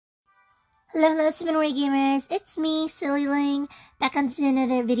Hello, Spinway Gamers. It's me, Silly Ling, back onto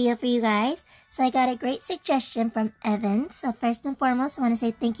another video for you guys. So I got a great suggestion from Evan. So first and foremost, I want to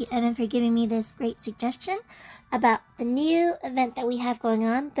say thank you, Evan, for giving me this great suggestion about the new event that we have going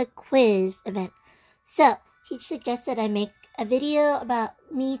on, the quiz event. So he suggested I make a video about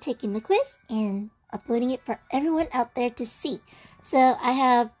me taking the quiz and uploading it for everyone out there to see. So I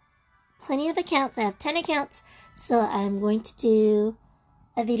have plenty of accounts. I have 10 accounts. So I'm going to do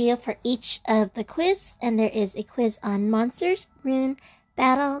a video for each of the quiz, and there is a quiz on monsters, rune,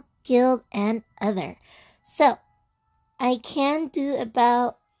 battle, guild, and other. So I can do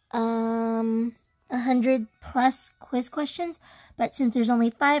about 100 plus quiz questions, but since there's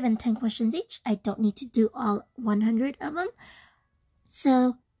only 5 and 10 questions each, I don't need to do all 100 of them.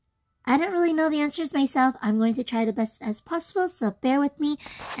 So I don't really know the answers myself. I'm going to try the best as possible, so bear with me,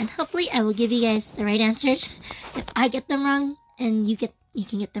 and hopefully I will give you guys the right answers. If I get them wrong, and you can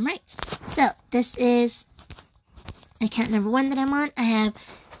get them right. So this is account number 1 that I'm on. I have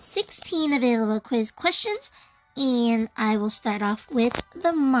 16 available quiz questions, and I will start off with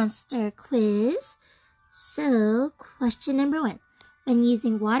the monster quiz. So question number 1. When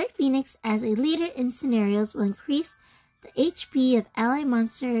using Water Phoenix as a leader in scenarios will increase the HP of ally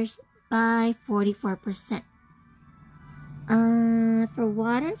monsters by 44%. For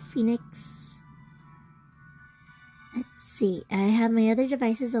Water Phoenix, let's see. I have my other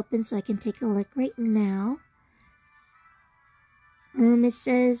devices open so I can take a look right now. It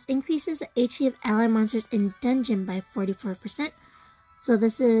says increases the HP of ally monsters in dungeon by 44%. So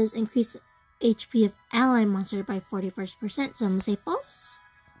this is increase HP of ally monster by 41%. So I'm gonna say false.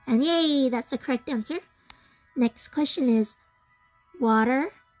 And yay, that's the correct answer. Next question is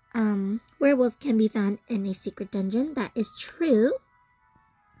water. Werewolf can be found in a secret dungeon. That is true.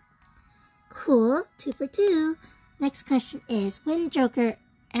 Cool. 2 for 2. Next question is, when Joker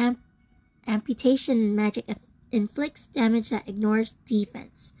amputation magic inflicts damage that ignores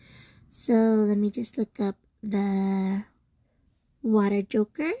defense. So let me just look up the Water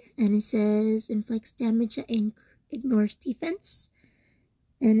Joker, and it says inflicts damage that ignores defense.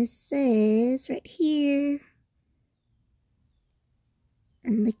 And it says right here,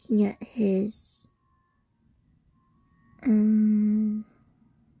 I'm looking at his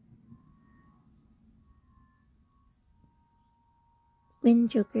when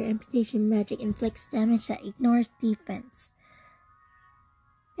Joker amputation magic inflicts damage that ignores defense.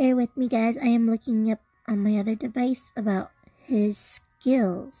 Bear with me, guys. I am looking up on my other device about his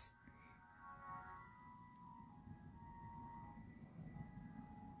skills.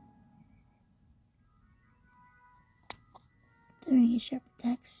 During a sharp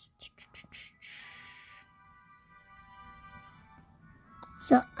attacks.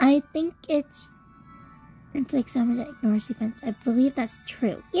 So I think it's inflicts damage that ignores defense. I believe that's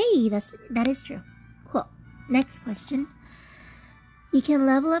true. Yay! That is true. Cool. Next question. You can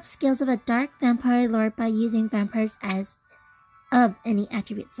level up skills of a dark vampire lord by using vampires as of any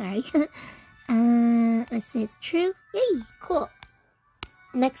attribute. Sorry. Let's say it's true. Yay! Cool.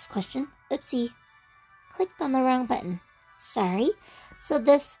 Next question. Oopsie. Clicked on the wrong button. Sorry. So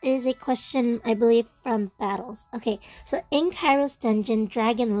this is a question, I believe, from battles. Okay. So in Kairos Dungeon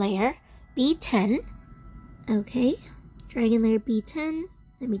Dragon Lair B10. Okay, Dragon Lair B10.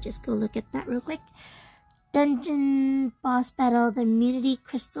 Let me just go look at that real quick. Dungeon boss battle. The immunity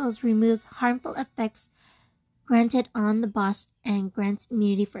crystals removes harmful effects granted on the boss and grants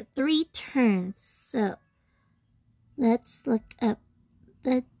immunity for 3 turns. So let's look up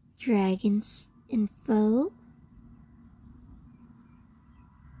the dragon's info.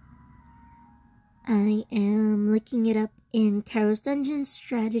 I am looking it up in Kairos Dungeon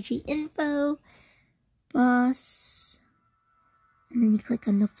strategy info. Boss, and then you click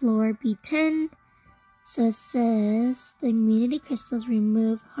on the floor B10. So it says the immunity crystals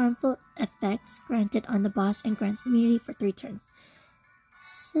remove harmful effects granted on the boss and grants immunity for 3 turns.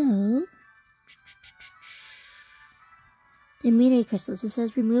 So the immunity crystals, it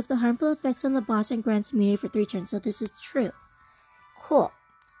says remove the harmful effects on the boss and grants immunity for 3 turns. So this is true. Cool.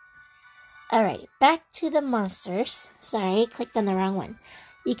 Alrighty, back to the monsters. Sorry, clicked on the wrong one.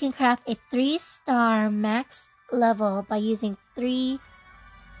 You can craft a 3-star max level by using 3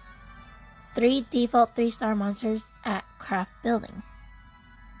 default 3-star monsters at craft building.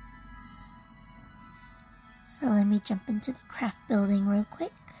 So let me jump into the craft building real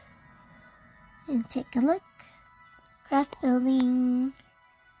quick and take a look. Craft building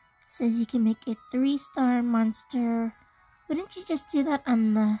says you can make a 3-star monster. Wouldn't you just do that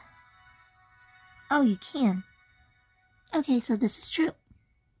on the... Oh, you can. Okay, so this is true.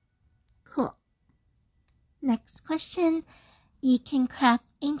 Cool. Next question. You can craft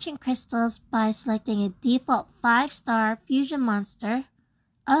ancient crystals by selecting a default 5-star fusion monster.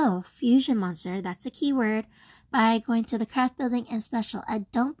 Oh, fusion monster, that's a keyword. By going to the craft building and special. I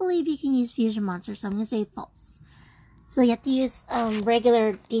don't believe you can use fusion monsters, so I'm going to say false. So you have to use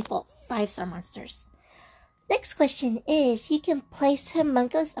regular default 5-star monsters. Next question is, you can place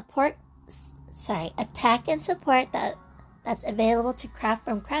homunculus attack and support that's available to craft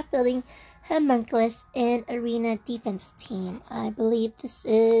from craft building homunculus in arena defense team. I believe this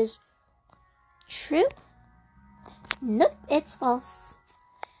is true. Nope, it's false.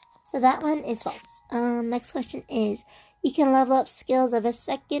 So that one is false. Next question is, you can level up skills of a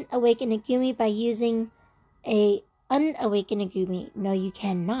second awakened Agumi by using a unawakened Agumi. No, you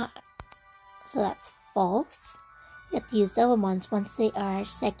cannot. So that's false. You have to use Zelvamons once they are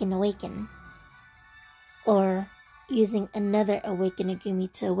second awakened. Or using another awakened Agumi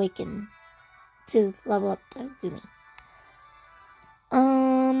to level up the Agumi.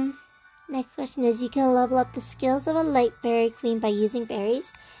 Next question is, you can level up the skills of a light fairy queen by using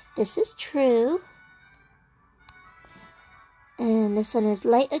berries. This is true. And this one is,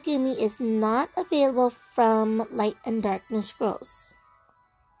 light Agumi is not available from light and darkness scrolls.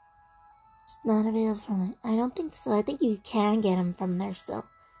 It's not available from light. I don't think so. I think you can get them from there still.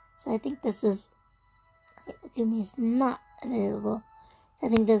 So I think this is, light Agumi is not available. So I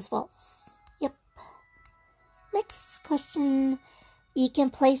think this is false. Yep. Next question. You can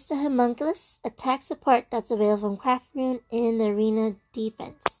place the homunculus attack support that's available from craft rune in the arena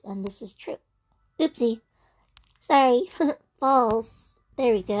defense. And this is true. Oopsie. Sorry. False.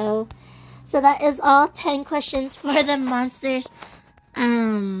 There we go. So that is all 10 questions for the monsters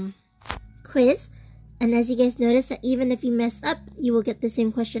quiz. And as you guys notice, that even if you mess up, you will get the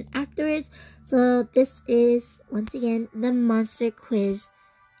same question afterwards. So this is, once again, the monster quiz.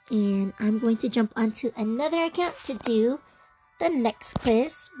 And I'm going to jump onto another account to do the next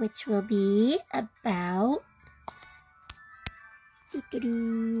quiz, which will be about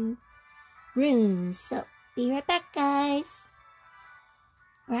runes. So be right back, guys.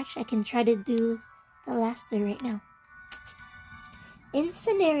 Or actually, I can try to do the last three right now. In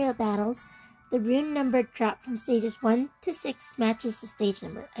scenario battles, the rune number dropped from stages 1 to 6 matches the stage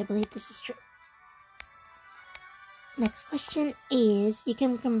number. I believe this is true. Next question is, you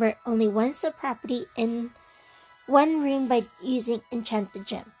can convert only one sub-property in one rune by using enchanted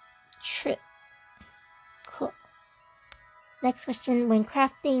gem. True. Cool. Next question, when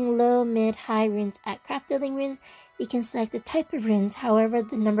crafting low, mid, high runes at craft building runes, you can select the type of runes. However,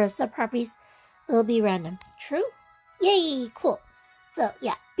 the number of sub-properties will be random. True? Yay, cool. So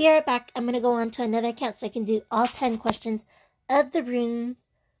yeah, be right back. I'm going to go on to another account so I can do all 10 questions of the rune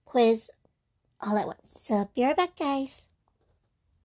quiz all at once. So be right back, guys.